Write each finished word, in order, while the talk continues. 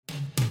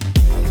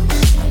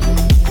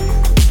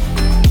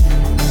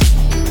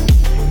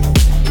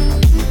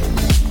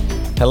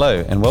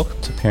Hello and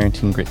welcome to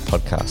Parenting Grit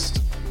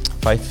Podcast.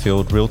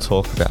 Faith-filled real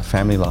talk about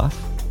family life,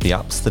 the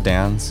ups, the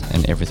downs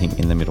and everything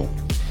in the middle.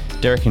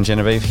 Derek and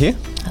Genevieve here.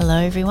 Hello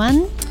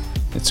everyone.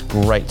 It's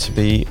great to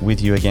be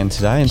with you again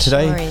today. And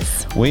today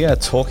we are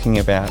talking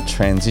about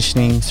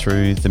transitioning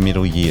through the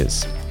middle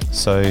years.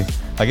 So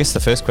I guess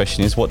the first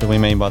question is, what do we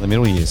mean by the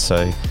middle years?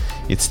 So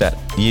it's that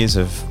years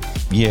of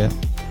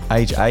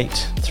age 8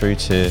 through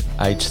to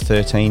age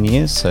 13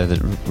 years, so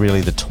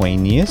really the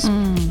tween years.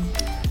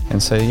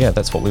 And so,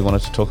 that's what we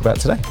wanted to talk about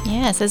today.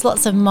 Yes, there's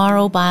lots of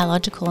moral,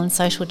 biological and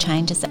social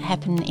changes that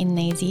happen in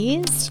these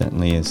years.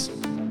 Certainly is.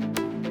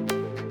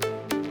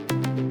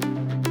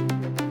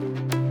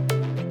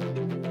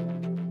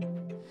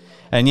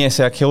 And yes,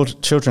 our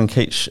children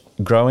keep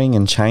growing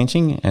and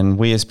changing, and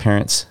we as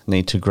parents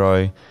need to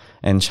grow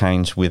and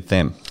change with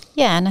them.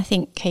 Yeah, and I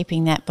think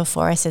keeping that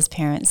before us as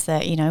parents,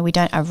 that, we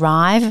don't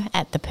arrive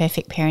at the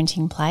perfect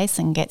parenting place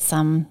and get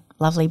some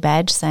lovely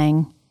badge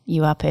saying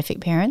you are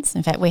perfect parents.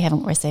 In fact, we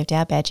haven't received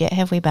our badge yet,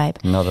 have we, babe?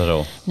 Not at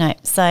all. No.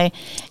 So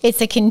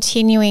it's a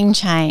continuing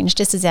change.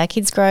 Just as our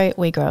kids grow,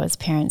 we grow as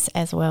parents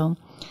as well.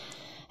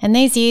 And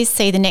these years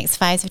see the next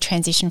phase of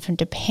transition from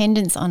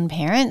dependence on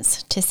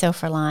parents to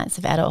self-reliance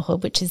of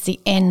adulthood, which is the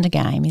end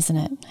game, isn't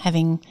it?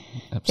 Having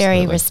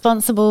very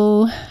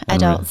responsible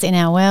adults in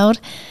our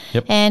world.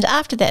 Yep. And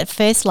after that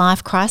first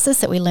life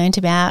crisis that we learnt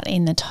about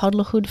in the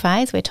toddlerhood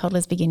phase, where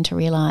toddlers begin to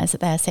realise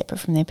that they are separate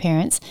from their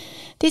parents,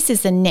 this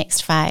is the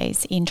next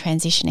phase in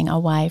transitioning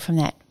away from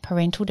that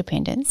parental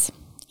dependence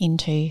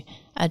into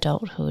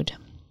adulthood.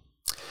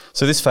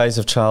 So this phase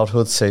of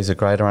childhood sees a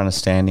greater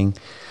understanding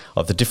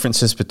of the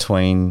differences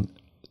between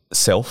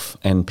self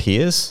and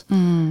peers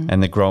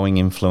and the growing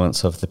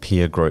influence of the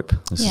peer group.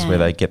 This is where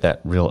they get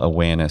that real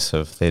awareness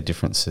of their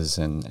differences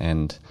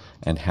and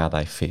how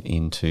they fit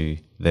into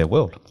their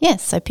world.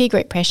 Yes, so peer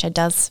group pressure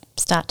does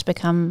start to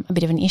become a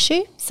bit of an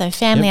issue. So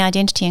family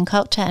identity and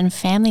culture and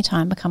family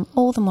time become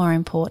all the more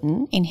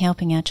important in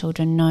helping our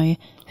children know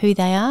who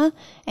they are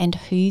and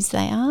whose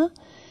they are.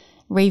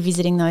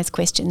 Revisiting those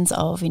questions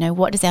of,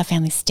 what does our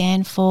family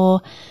stand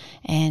for,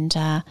 and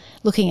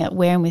looking at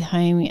where and with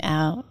whom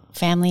our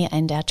family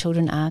and our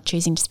children are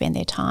choosing to spend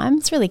their time.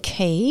 It's really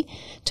key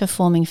to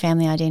forming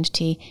family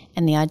identity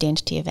and the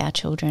identity of our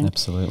children.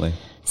 Absolutely.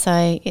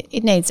 So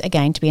it needs,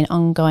 again, to be an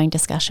ongoing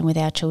discussion with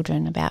our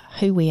children about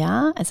who we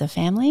are as a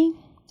family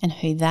and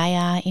who they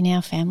are in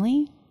our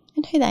family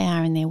and who they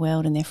are in their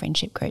world and their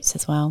friendship groups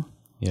as well.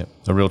 Yeah,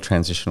 a real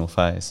transitional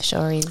phase.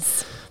 Sure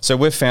is. So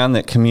we've found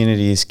that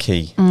community is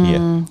key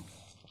here.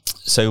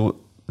 So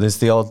there's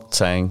the old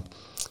saying,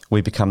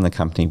 we become the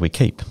company we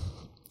keep.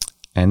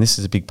 And this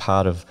is a big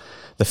part of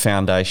the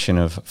foundation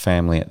of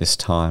family at this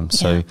time.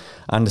 So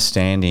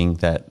understanding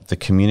that the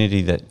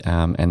community that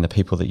and the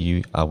people that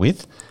you are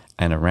with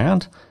and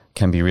around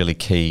can be really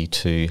key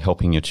to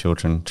helping your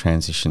children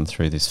transition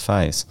through this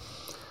phase.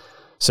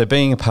 So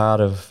being a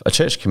part of a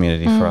church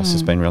community for us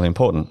has been really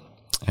important,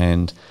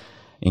 and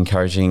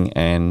encouraging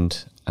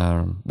and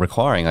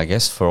requiring, I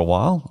guess, for a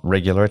while,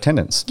 regular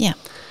attendance. Yeah.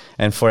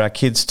 And for our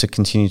kids to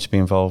continue to be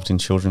involved in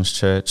children's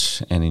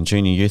church and in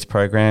junior youth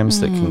programs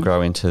that can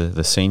grow into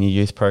the senior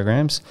youth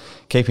programs,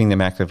 keeping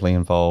them actively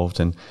involved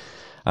and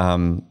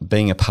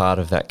being a part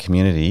of that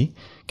community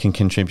can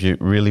contribute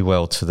really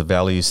well to the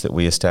values that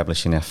we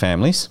establish in our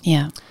families.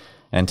 Yeah.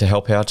 And to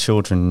help our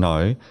children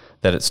know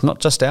that it's not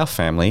just our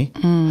family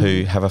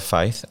who have a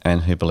faith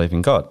and who believe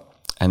in God,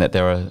 and that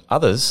there are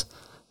others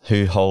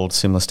who hold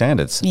similar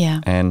standards. Yeah.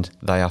 And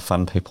they are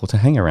fun people to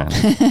hang around.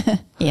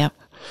 Yeah.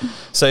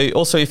 So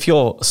also, if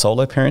you're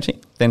solo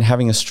parenting, then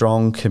having a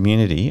strong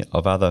community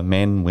of other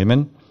men,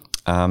 women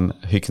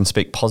who can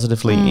speak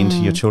positively into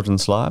your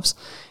children's lives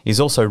is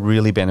also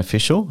really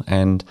beneficial,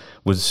 and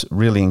would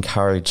really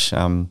encourage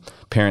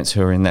parents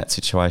who are in that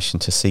situation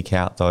to seek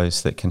out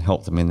those that can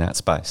help them in that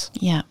space.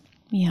 Yeah,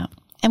 yeah.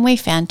 And we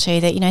found too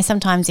that,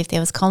 sometimes if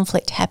there was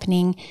conflict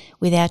happening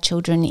with our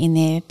children in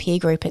their peer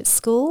group at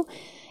school,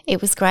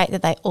 it was great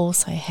that they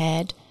also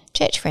had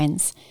church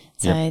friends.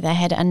 So they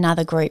had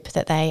another group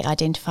that they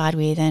identified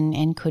with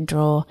and could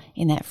draw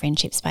in that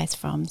friendship space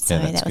from. So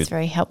that was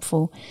very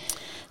helpful.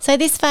 So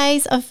this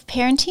phase of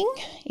parenting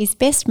is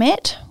best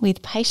met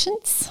with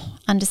patience,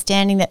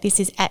 understanding that this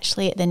is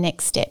actually the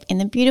next step in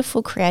the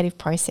beautiful creative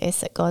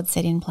process that God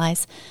set in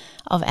place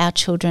of our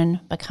children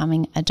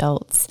becoming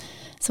adults.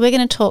 So we're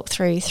going to talk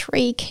through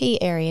 3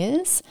 key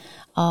areas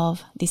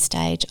of this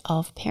stage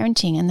of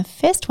parenting. And the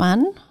first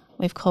one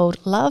we've called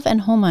love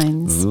and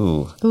hormones.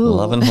 Ooh.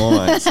 Love and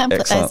hormones.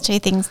 Put those 2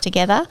 things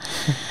together.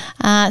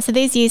 So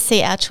these years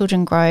see our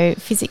children grow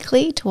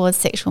physically towards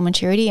sexual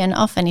maturity, and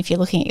often if you're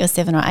looking at your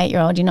 7 or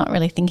 8-year-old, you're not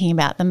really thinking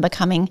about them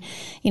becoming,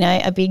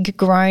 a big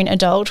grown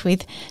adult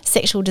with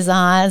sexual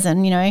desires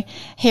and,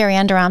 hairy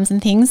underarms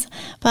and things.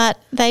 But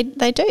they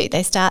do.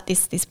 They start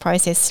this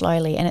process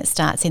slowly, and it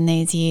starts in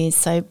these years.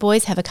 So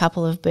boys have a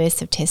couple of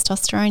bursts of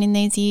testosterone in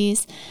these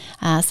years.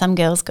 Some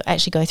girls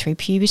actually go through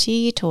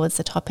puberty towards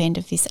the top end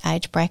of this age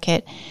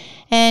bracket,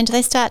 and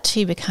they start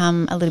to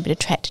become a little bit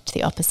attracted to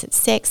the opposite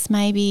sex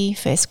maybe.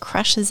 First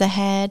crushes are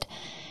had,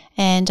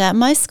 And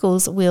most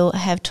schools will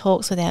have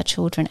talks with our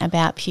children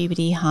about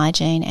puberty,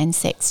 hygiene and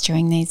sex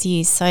during these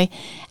years. So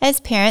as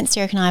parents,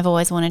 Derek and I have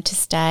always wanted to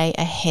stay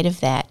ahead of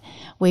that.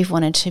 We've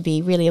wanted to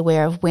be really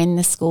aware of when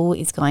the school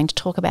is going to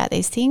talk about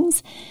these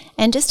things,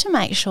 and just to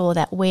make sure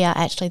that we are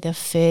actually the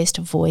first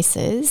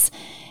voices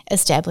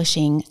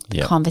establishing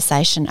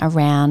conversation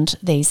around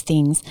these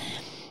things.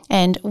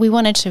 And we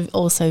wanted to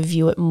also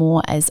view it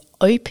more as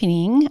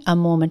opening a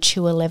more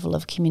mature level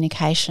of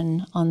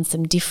communication on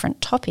some different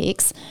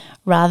topics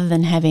rather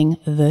than having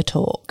the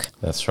talk.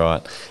 That's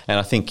right. And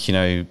I think,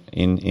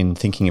 in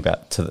thinking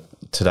about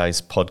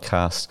today's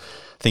podcast,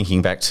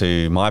 thinking back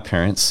to my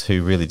parents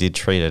who really did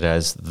treat it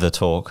as the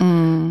talk,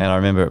 and I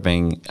remember it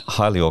being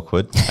highly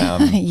awkward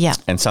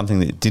and something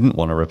that didn't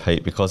want to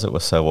repeat because it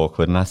was so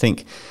awkward. And I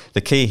think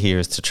the key here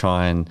is to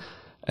try and,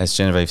 as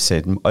Genevieve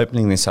said,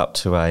 opening this up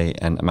to a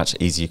much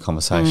easier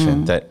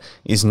conversation that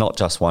is not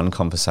just one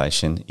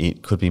conversation,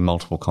 it could be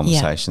multiple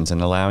conversations,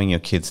 and allowing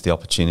your kids the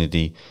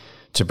opportunity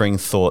to bring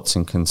thoughts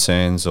and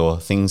concerns or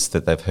things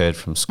that they've heard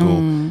from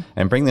school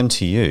and bring them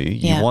to you.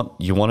 You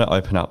want to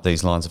open up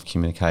these lines of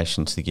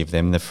communication to give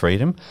them the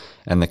freedom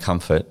and the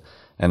comfort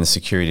and the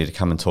security to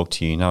come and talk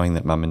to you, knowing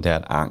that mum and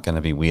dad aren't going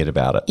to be weird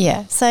about it.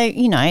 Yeah. So,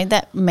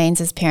 that means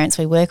as parents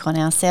we work on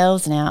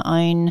ourselves and our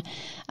own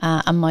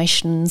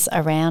emotions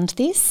around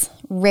this,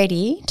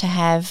 ready to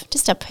have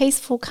just a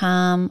peaceful,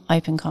 calm,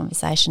 open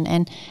conversation.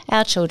 And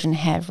our children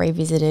have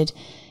revisited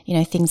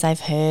things they've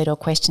heard or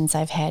questions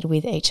they've had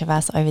with each of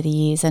us over the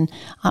years. And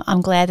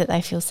I'm glad that they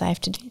feel safe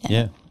to do that.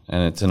 Yeah,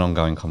 and it's an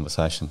ongoing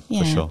conversation,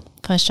 for sure.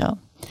 For sure.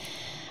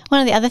 One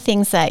of the other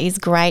things that is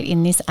great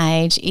in this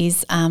age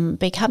is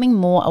becoming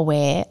more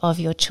aware of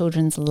your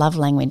children's love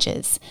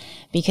languages,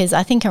 because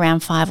I think around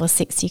 5 or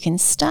 6 you can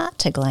start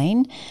to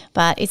glean,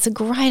 but it's a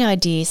great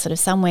idea sort of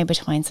somewhere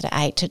between sort of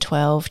 8 to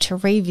 12 to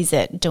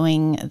revisit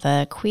doing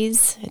the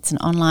quiz. It's an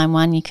online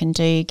one you can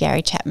do,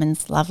 Gary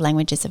Chapman's Love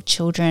Languages of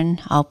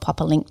Children. I'll pop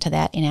a link to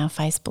that in our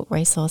Facebook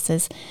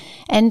resources,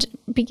 and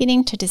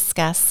beginning to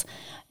discuss,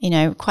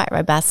 quite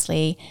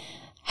robustly,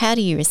 how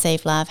do you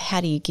receive love? How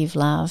do you give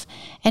love?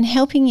 And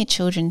helping your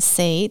children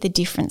see the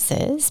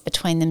differences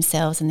between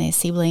themselves and their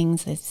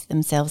siblings,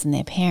 themselves and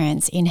their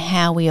parents, in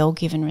how we all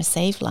give and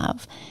receive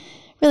love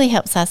really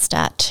helps us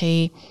start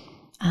to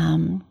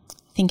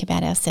think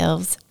about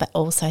ourselves, but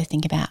also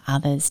think about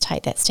others,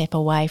 take that step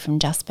away from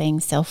just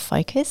being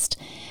self-focused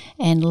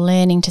and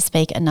learning to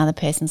speak another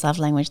person's love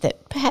language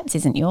that perhaps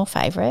isn't your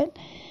favourite,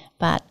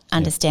 but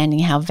understanding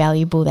how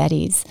valuable that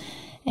is.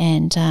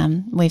 And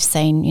we've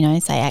seen,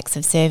 say acts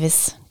of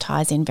service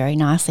ties in very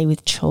nicely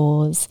with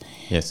chores.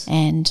 Yes.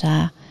 And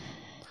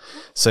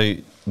so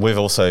we've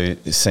also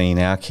seen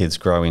our kids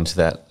grow into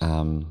that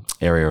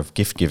area of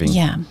gift giving.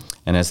 Yeah.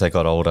 And as they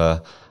got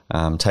older,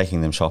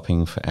 taking them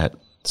shopping at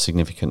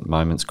significant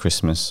moments,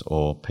 Christmas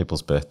or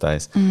people's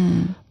birthdays.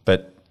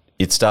 But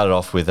it started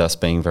off with us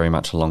being very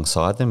much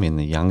alongside them in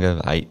the younger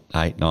 8,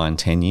 9,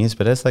 10 years.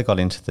 But as they got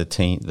into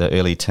the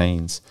early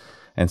teens,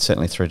 and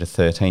certainly through to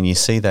 13, you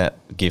see that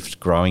gift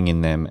growing in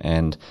them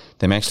and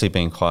them actually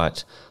being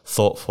quite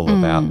thoughtful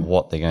about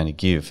what they're going to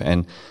give.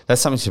 And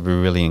that's something to be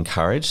really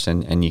encouraged,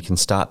 and you can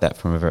start that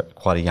from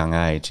quite a young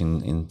age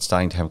in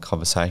starting to have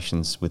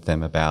conversations with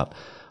them about,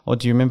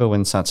 do you remember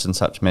when such and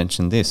such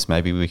mentioned this?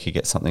 Maybe we could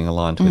get something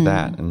aligned with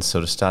that, and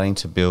sort of starting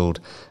to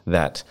build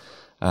that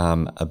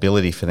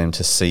ability for them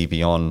to see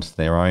beyond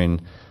their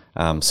own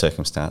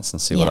circumstance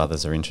and see what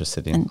others are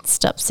interested in. And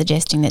stop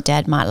suggesting that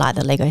dad might like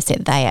the Lego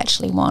set they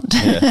actually want.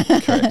 Yeah,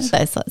 correct.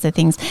 Those sorts of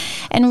things.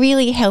 And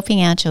really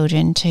helping our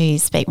children to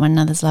speak one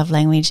another's love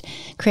language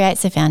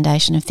creates a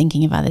foundation of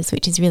thinking of others,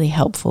 which is really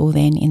helpful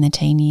then in the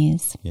teen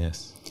years.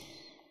 Yes.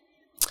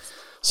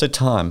 So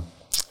time.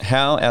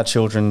 How our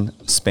children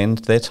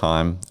spend their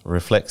time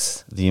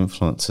reflects the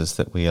influences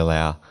that we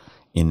allow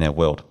in their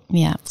world.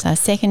 Yeah. So our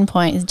second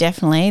point is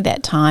definitely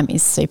that time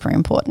is super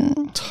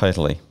important.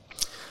 Totally.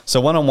 So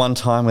one-on-one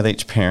time with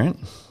each parent,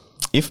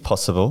 if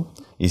possible,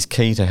 is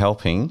key to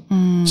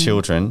helping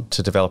children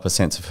to develop a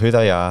sense of who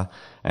they are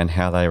and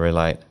how they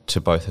relate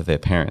to both of their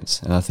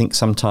parents. And I think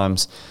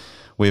sometimes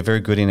we're very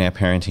good in our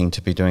parenting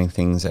to be doing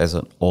things as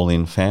an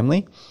all-in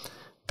family,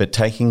 but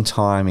taking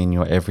time in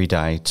your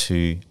everyday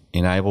to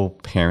enable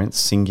parents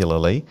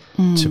singularly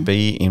to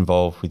be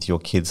involved with your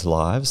kids'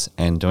 lives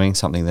and doing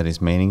something that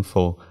is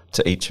meaningful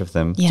to each of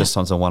them just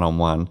as a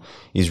one-on-one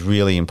is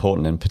really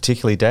important. And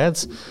particularly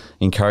dads,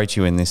 encourage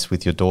you in this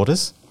with your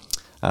daughters,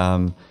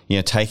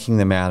 taking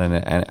them out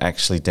and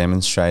actually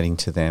demonstrating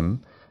to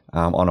them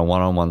on a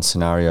one-on-one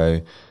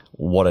scenario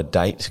what a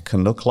date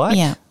can look like.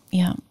 Yeah.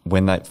 Yeah.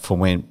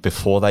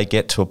 Before they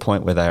get to a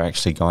point where they're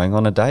actually going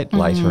on a date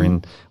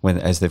later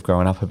as they've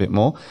grown up a bit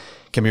more,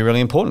 can be really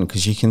important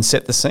because you can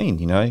set the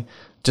scene,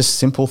 just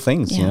simple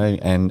things,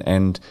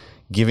 and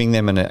giving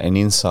them an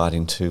insight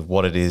into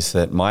what it is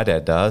that my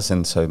dad does,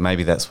 and so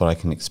maybe that's what I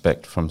can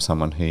expect from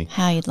someone who...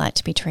 How you'd like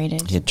to be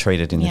treated. You're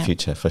treated in the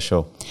future, for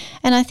sure.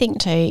 And I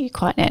think too,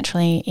 quite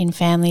naturally in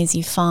families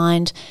you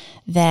find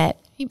that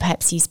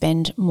perhaps you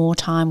spend more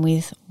time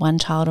with one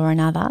child or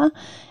another,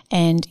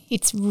 and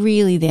it's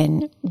really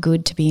then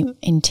good to be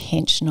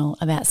intentional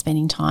about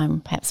spending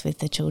time perhaps with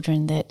the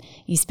children that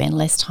you spend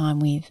less time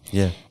with.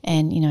 Yeah.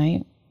 And,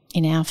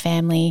 in our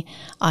family,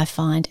 I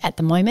find at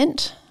the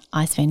moment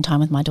I spend time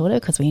with my daughter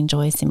because we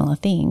enjoy similar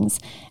things,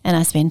 and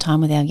I spend time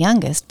with our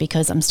youngest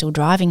because I'm still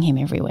driving him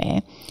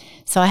everywhere.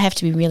 So I have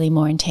to be really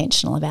more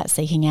intentional about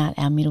seeking out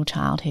our middle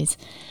child, who's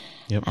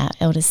our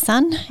eldest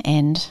son,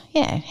 and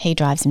he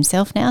drives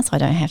himself now, so I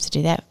don't have to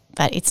do that.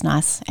 But it's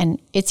nice, and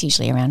it's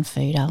usually around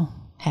food, I'll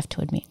have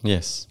to admit.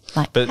 Yes.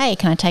 But hey,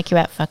 can I take you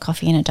out for a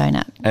coffee and a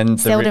donut? And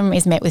seldom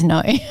is met with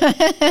no.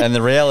 And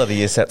the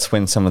reality is that's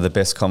when some of the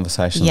best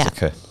conversations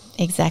occur.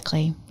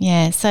 Exactly.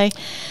 Yeah. So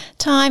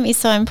time is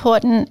so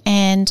important,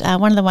 and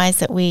one of the ways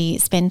that we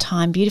spend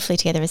time beautifully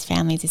together as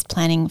families is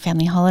planning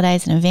family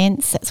holidays and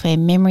events. That's where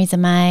memories are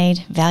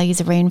made, values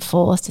are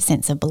reinforced, a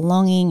sense of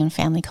belonging and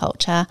family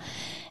culture,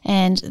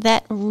 and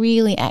that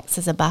really acts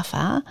as a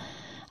buffer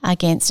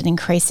against an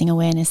increasing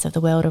awareness of the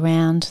world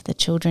around the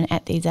children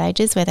at these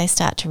ages, where they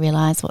start to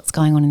realise what's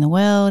going on in the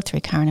world through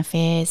current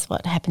affairs,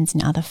 what happens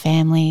in other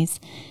families,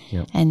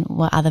 and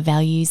what other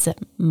values that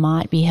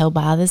might be held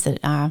by others that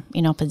are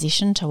in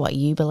opposition to what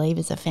you believe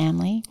as a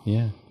family.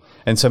 Yeah.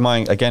 And so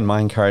my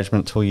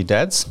encouragement to all you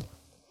dads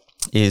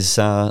is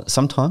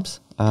sometimes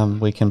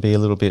we can be a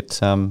little bit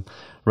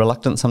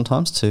reluctant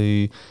sometimes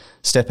to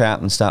step out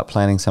and start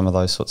planning some of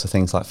those sorts of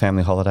things like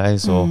family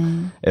holidays or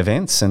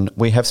events. And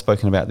we have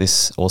spoken about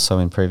this also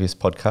in previous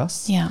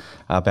podcasts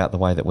about the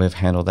way that we've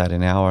handled that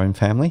in our own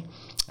family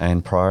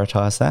and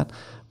prioritise that.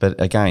 But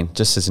again,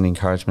 just as an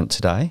encouragement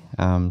today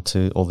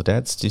to all the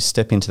dads, just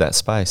step into that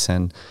space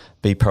and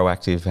be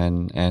proactive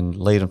and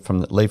lead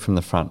from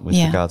the front with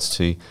regards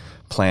to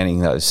planning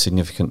those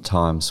significant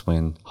times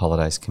when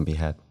holidays can be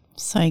had.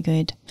 So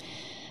good.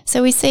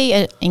 So we see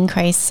an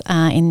increase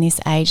in this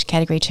age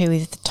category too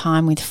with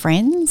time with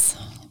friends,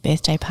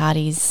 birthday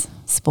parties,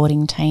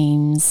 sporting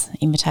teams,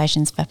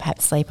 invitations for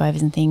perhaps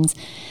sleepovers and things.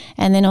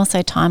 And then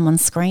also time on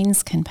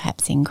screens can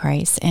perhaps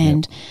increase.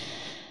 And,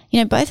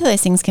 both of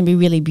those things can be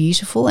really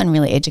beautiful and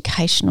really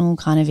educational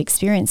kind of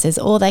experiences,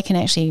 or they can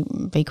actually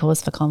be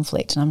cause for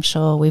conflict. And I'm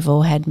sure we've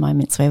all had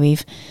moments where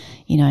we've,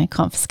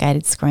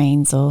 confiscated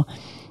screens or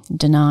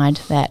denied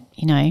that,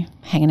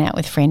 hanging out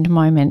with friend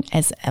moment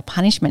as a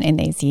punishment in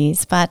these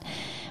years. But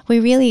we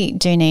really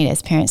do need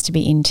as parents to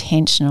be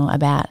intentional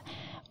about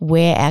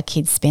where our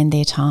kids spend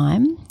their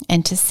time,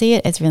 and to see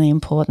it as really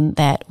important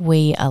that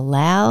we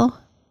allow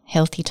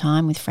healthy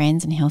time with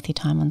friends and healthy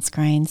time on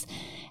screens.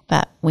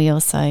 But we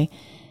also,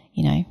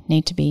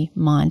 need to be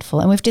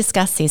mindful. And we've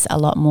discussed this a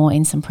lot more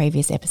in some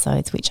previous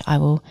episodes, which I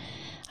will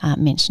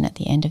mention at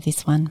the end of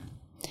this one.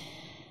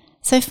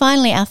 So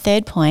finally, our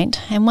third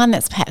point, and one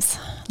that's perhaps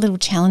a little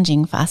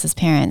challenging for us as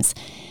parents,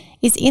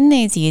 is in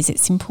these years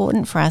it's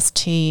important for us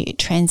to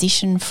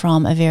transition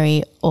from a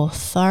very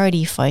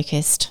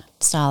authority-focused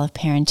style of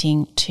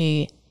parenting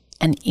to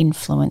an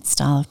influence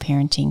style of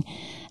parenting.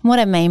 And what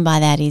I mean by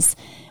that is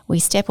we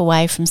step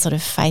away from sort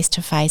of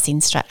face-to-face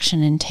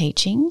instruction and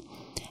teaching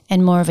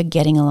and more of a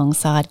getting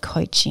alongside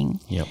coaching.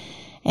 Yep.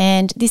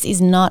 And this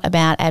is not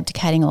about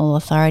abdicating all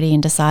authority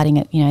and deciding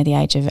at, the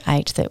age of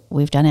 8 that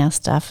we've done our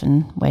stuff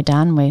and we're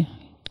done. We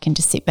can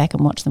just sit back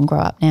and watch them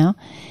grow up now.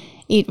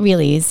 It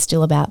really is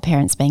still about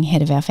parents being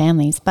head of our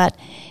families, but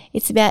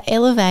it's about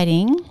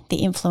elevating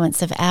the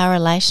influence of our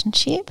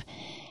relationship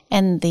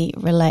and the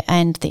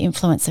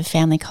influence of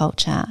family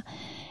culture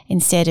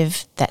instead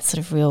of that sort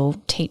of real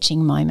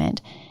teaching moment,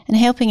 and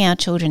helping our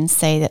children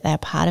see that they're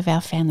part of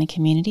our family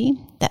community,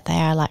 that they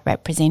are like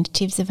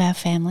representatives of our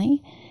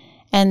family,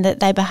 and that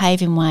they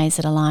behave in ways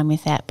that align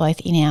with that both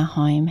in our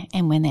home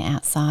and when they're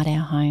outside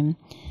our home.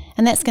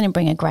 And that's going to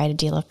bring a greater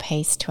deal of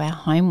peace to our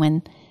home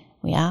when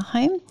we are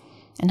home,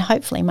 and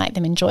hopefully make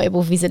them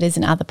enjoyable visitors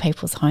in other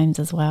people's homes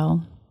as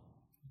well.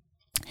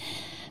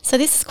 So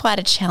this is quite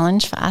a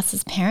challenge for us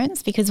as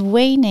parents, because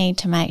we need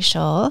to make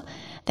sure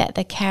that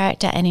the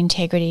character and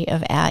integrity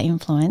of our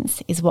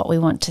influence is what we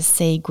want to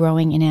see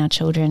growing in our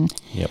children.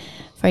 Yep.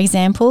 For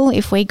example,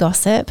 if we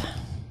gossip,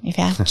 if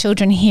our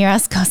children hear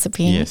us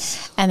gossiping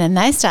and then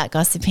they start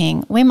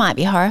gossiping, we might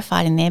be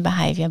horrified in their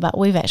behaviour, but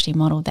we've actually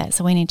modelled that.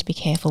 So we need to be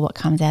careful what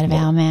comes out of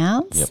our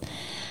mouths.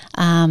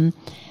 Yep.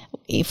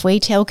 If we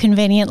tell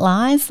convenient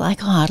lies,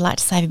 like, I'd like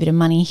to save a bit of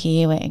money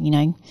here,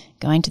 we're,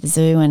 going to the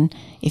zoo, and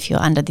if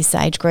you're under this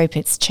age group,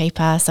 it's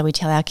cheaper. So we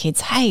tell our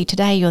kids, hey,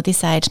 today you're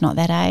this age, not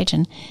that age,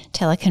 and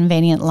tell a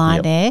convenient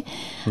lie there.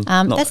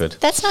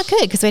 That's not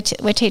good, because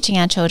we're teaching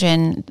our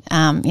children,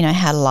 how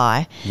to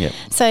lie. Yep.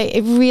 So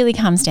it really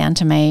comes down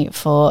to me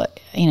for,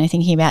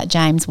 thinking about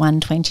James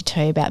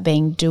 1:22 about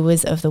being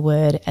doers of the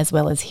word as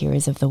well as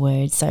hearers of the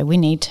word. So we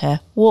need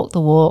to walk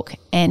the walk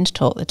and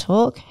talk the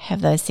talk,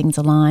 have those things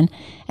align,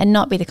 and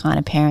not be the kind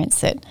of parents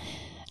that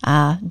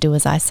do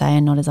as I say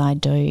and not as I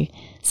do.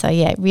 So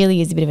it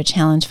really is a bit of a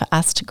challenge for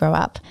us to grow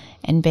up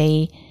and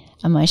be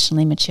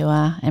emotionally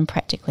mature and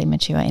practically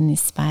mature in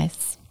this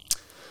space.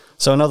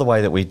 So another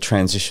way that we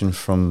transition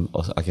from,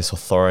 I guess,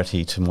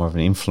 authority to more of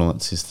an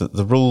influence is that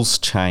the rules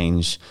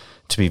change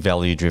to be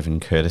value-driven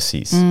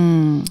courtesies.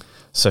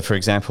 So, for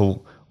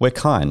example, we're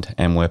kind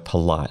and we're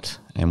polite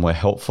and we're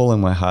helpful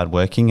and we're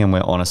hardworking and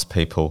we're honest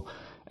people,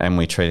 and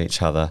we treat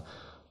each other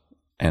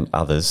and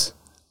others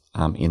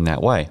in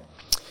that way.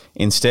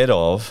 Instead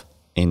of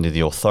into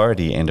the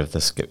authority end of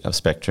the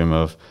spectrum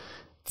of,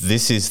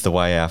 this is the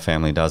way our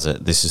family does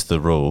it, this is the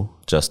rule,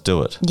 just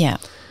do it. Yeah.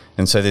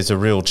 And so there's a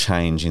real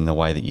change in the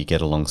way that you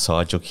get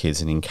alongside your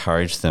kids and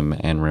encourage them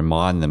and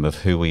remind them of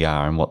who we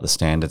are and what the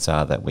standards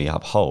are that we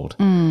uphold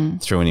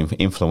through an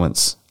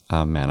influence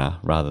manner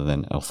rather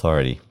than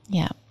authority.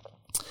 Yeah.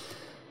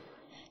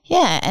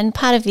 Yeah, and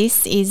part of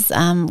this is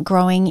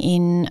growing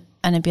in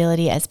an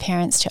ability as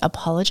parents to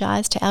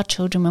apologise to our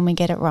children when we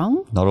get it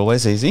wrong. Not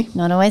always easy.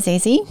 Not always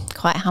easy,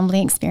 quite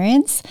humbling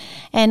experience.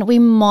 And we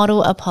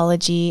model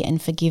apology and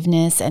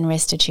forgiveness and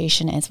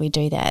restitution as we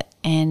do that.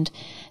 And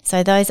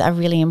so those are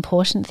really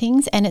important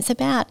things. And it's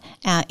about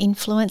our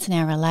influence and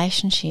our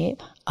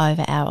relationship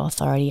over our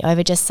authority,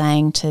 over just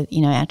saying to,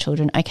 our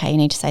children, okay, you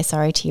need to say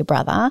sorry to your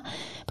brother.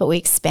 But we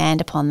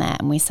expand upon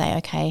that and we say,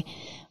 okay,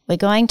 we're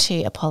going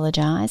to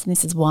apologise, and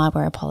this is why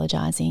we're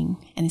apologising,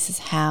 and this is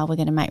how we're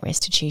going to make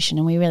restitution.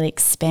 And we really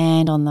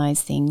expand on those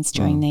things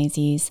during these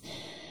years.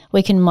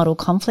 We can model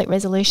conflict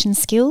resolution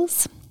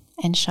skills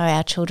and show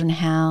our children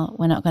how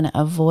we're not going to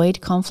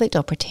avoid conflict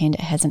or pretend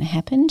it hasn't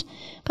happened,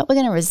 but we're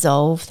going to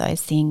resolve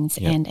those things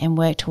and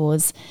work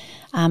towards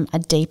a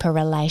deeper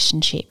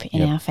relationship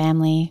in our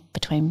family,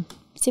 between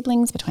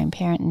siblings, between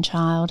parent and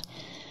child.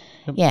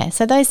 Yeah,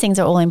 so those things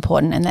are all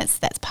important, and that's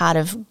part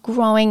of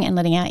growing and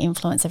letting our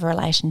influence of a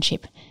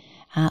relationship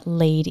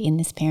lead in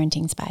this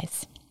parenting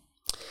space.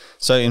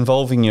 So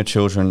involving your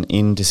children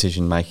in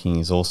decision making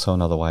is also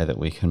another way that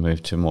we can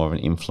move to more of an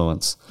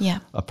influence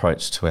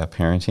approach to our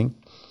parenting.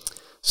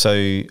 So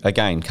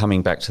again,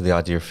 coming back to the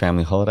idea of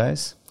family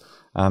holidays,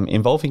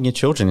 involving your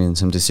children in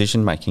some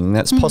decision making,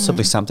 that's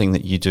possibly something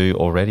that you do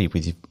already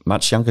with your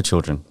much younger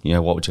children.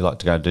 What would you like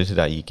to go do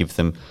today? You give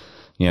them,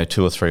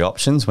 2 or 3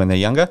 options when they're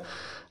younger.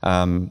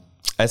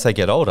 As they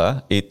get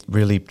older, it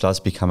really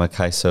does become a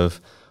case of,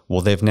 well,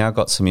 they've now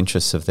got some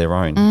interests of their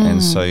own.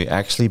 And so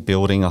actually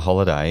building a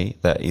holiday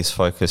that is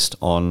focused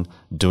on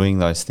doing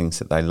those things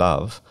that they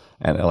love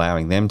and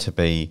allowing them to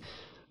be,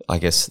 I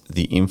guess,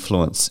 the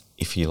influence,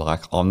 if you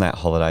like, on that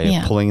holiday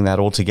of pulling that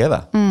all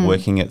together,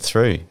 working it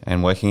through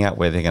and working out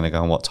where they're going to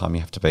go and what time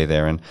you have to be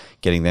there, and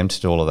getting them to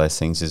do all of those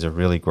things is a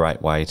really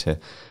great way to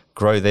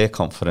grow their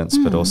confidence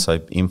but also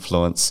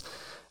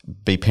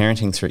be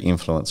parenting through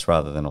influence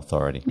rather than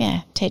authority.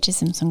 Yeah, teaches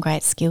them some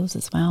great skills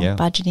as well,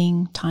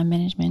 budgeting, time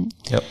management.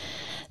 Yep.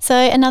 So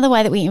another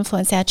way that we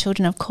influence our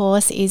children, of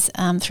course, is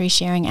through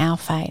sharing our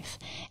faith.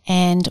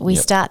 And we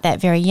start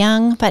that very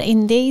young, but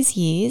in these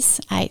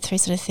years, 8 through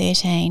sort of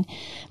 13,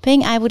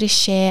 being able to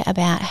share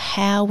about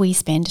how we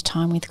spend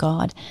time with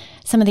God,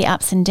 some of the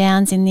ups and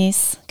downs in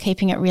this,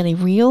 keeping it really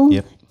real,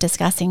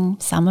 discussing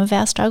some of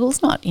our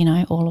struggles, not,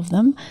 all of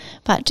them,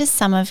 but just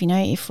some of,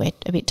 if we're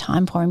a bit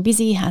time poor and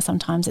busy, how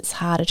sometimes it's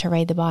harder to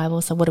read the Bible.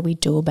 So what do we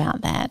do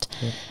about that?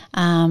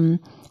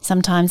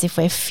 Sometimes if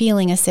we're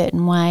feeling a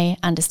certain way,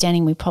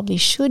 understanding we probably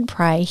should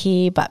pray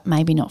here, but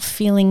maybe not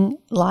feeling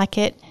like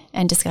it,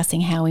 and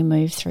discussing how we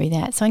move through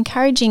that. So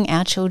encouraging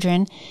our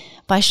children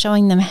by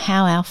showing them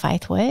how our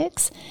faith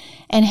works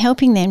and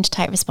helping them to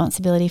take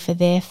responsibility for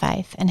their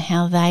faith and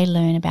how they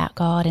learn about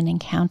God and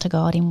encounter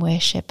God in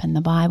worship and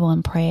the Bible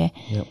and prayer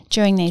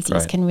during these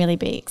years can really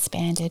be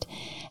expanded.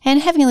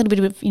 And having a little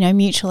bit of,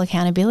 mutual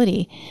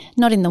accountability,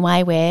 not in the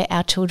way where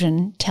our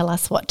children tell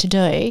us what to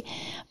do,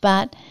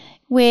 but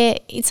where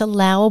it's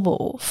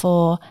allowable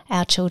for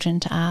our children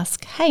to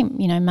ask, hey,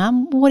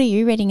 Mum, what are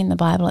you reading in the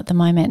Bible at the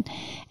moment?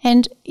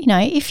 And,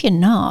 if you're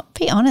not,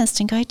 be honest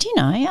and go,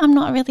 I'm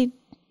not really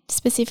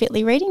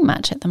specifically reading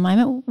much at the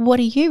moment. What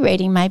are you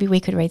reading? Maybe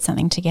we could read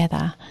something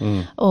together.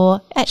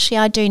 Or actually,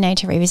 I do need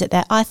to revisit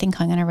that. I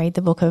think I'm going to read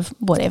the book of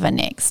whatever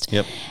next.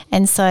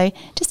 And so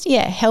just,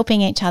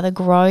 helping each other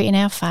grow in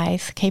our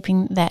faith,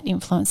 keeping that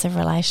influence of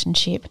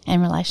relationship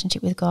and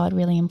relationship with God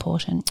really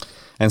important.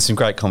 And some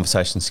great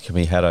conversations can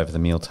be had over the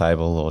meal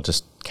table or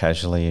just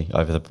casually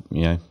over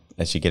the,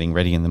 as you're getting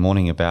ready in the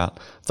morning about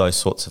those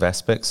sorts of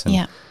aspects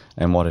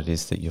and what it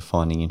is that you're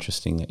finding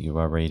interesting that you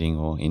are reading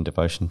or in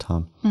devotion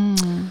time.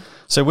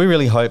 So we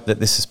really hope that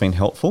this has been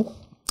helpful,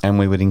 and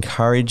we would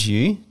encourage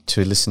you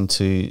to listen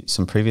to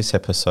some previous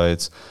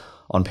episodes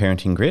on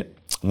Parenting Grit,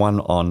 one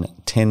on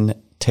 10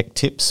 tech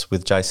tips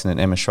with Jason and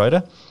Emma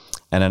Schroeder,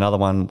 and another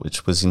one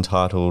which was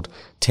entitled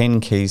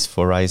 10 Keys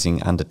for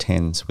Raising Under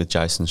 10s with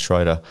Jason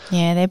Schroeder.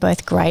 Yeah, they're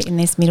both great in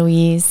this middle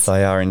years.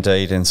 They are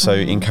indeed, and so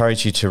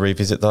encourage you to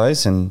revisit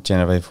those, and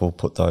Genevieve will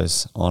put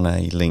those on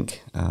a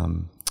link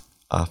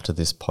after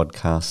this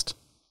podcast.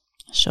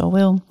 Sure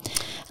will.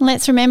 And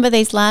let's remember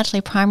these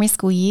largely primary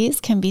school years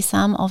can be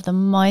some of the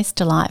most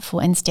delightful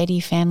and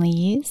steady family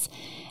years,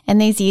 and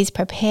these years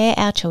prepare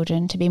our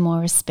children to be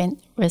more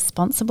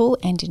responsible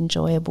and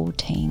enjoyable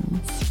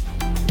teens.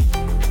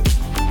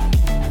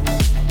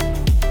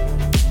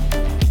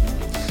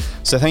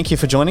 So thank you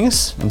for joining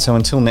us. And so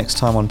until next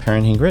time on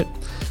Parenting Grit,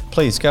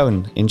 please go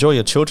and enjoy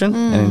your children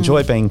and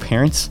enjoy being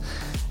parents.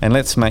 And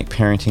let's make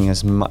parenting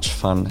as much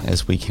fun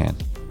as we can.